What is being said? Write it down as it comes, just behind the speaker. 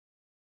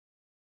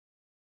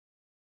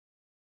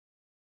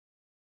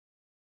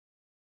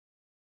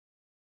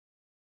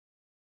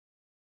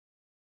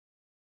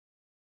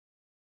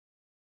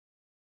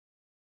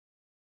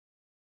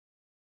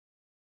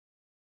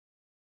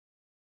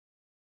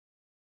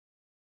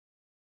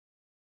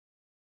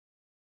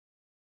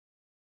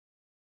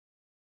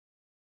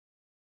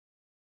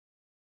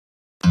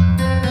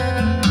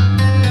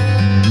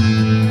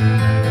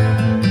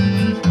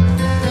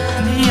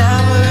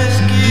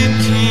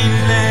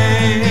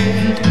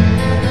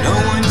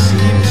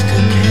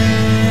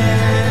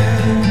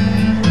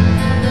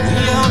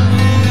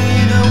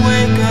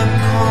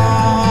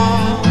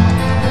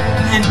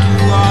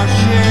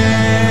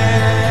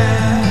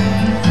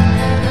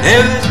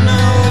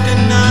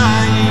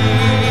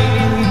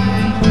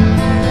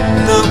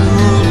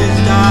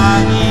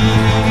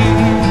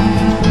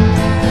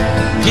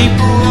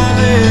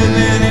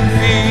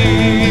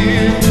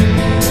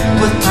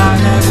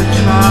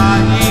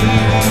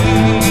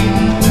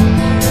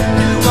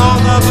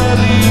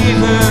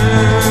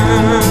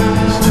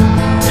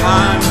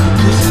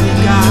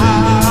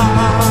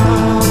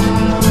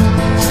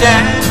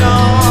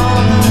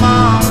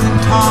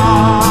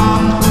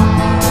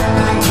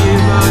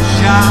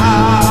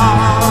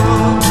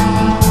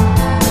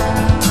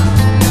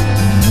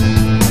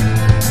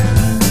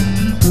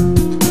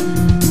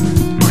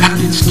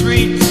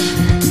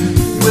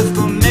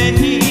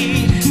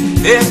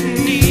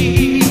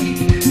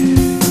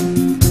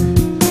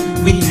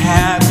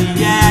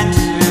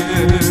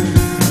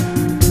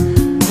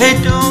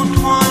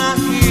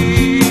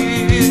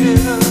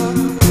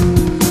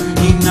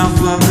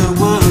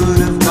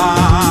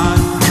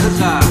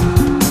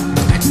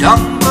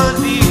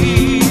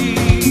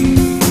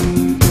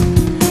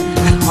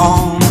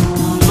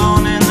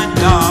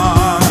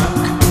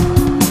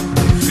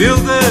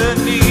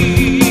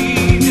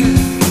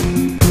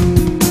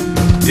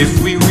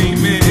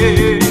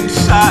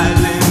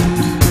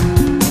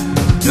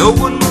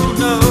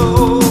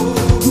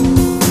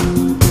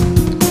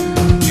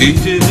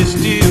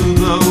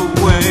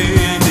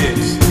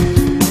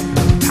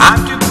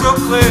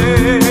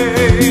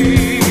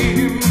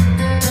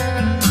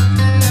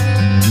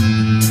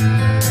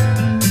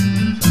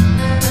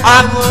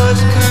I was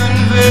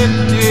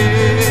convicted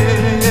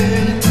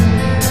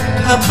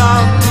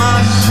about my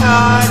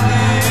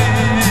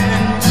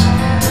silence.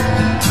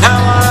 Now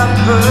I've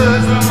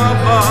heard from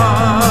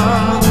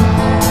above,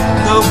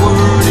 the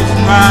word is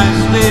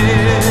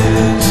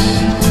priceless.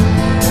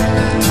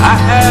 I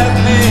have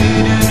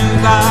made a new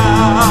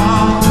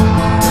vow,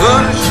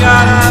 gonna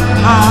shout out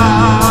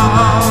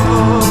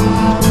loud.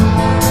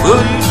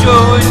 Will you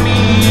join me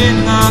in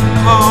the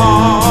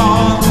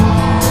call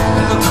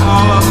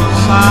of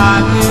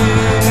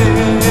silence,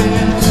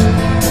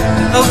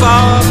 of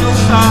our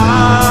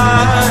silence,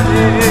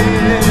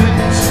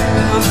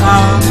 of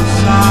our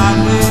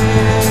silence,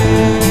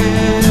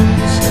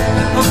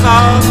 of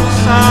our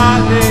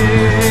silence,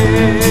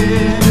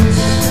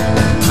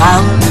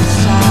 our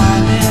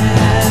silence.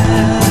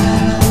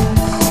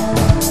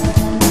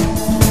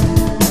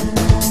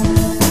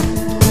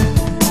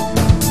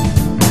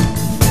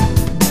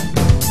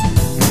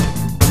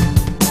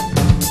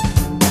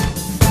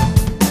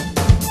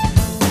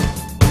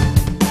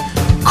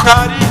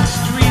 Crowded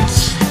streets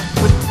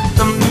with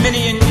the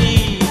many in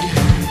need.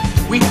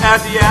 We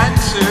have the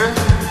answer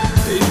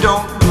they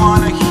don't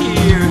want to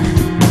hear.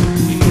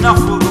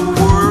 Enough of the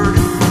word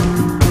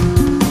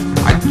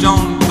I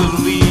don't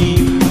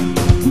believe.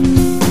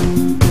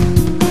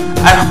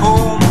 At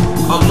home,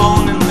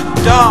 alone in the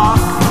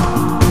dark,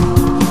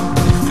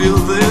 they feel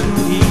their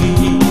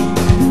need.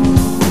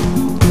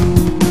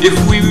 If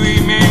we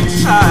remain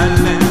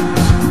silent,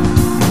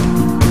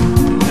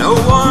 no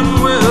one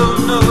will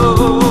know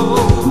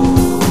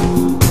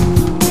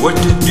what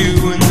to do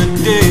in the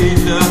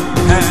days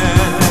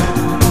ahead,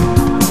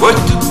 what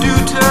to do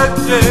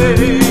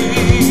today.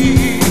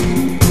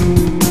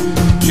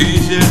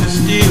 Jesus is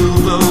still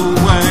the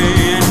way,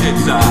 and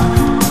it's our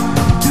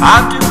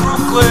time to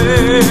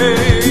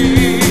proclaim.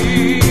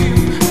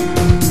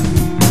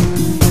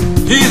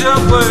 He's the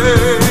way,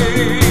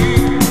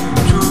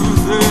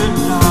 truth and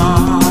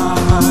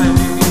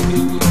life.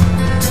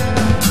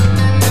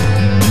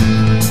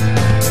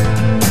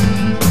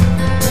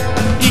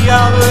 The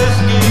hour's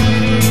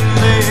getting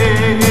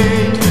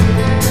late,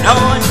 no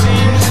one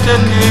seems to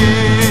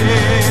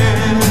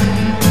care.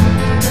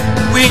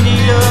 We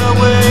need a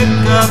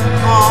wake-up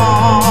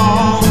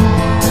call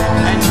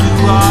and do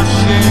our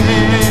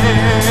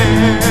share.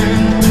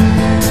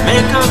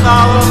 Make a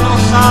vow of no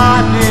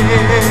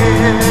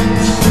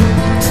silence,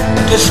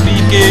 to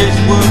speak His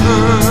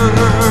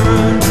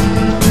word.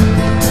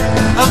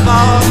 A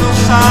vow of no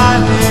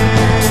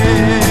silence,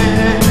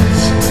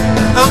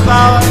 a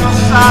vow of no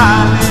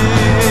silence,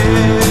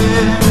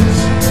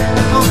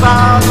 a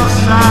vow of no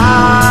silence,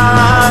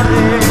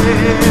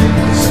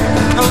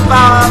 a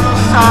vow of no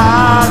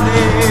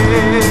silence,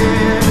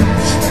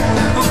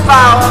 a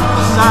vow of no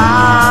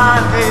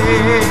silence,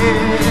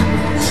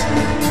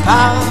 a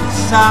vow of no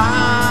silence.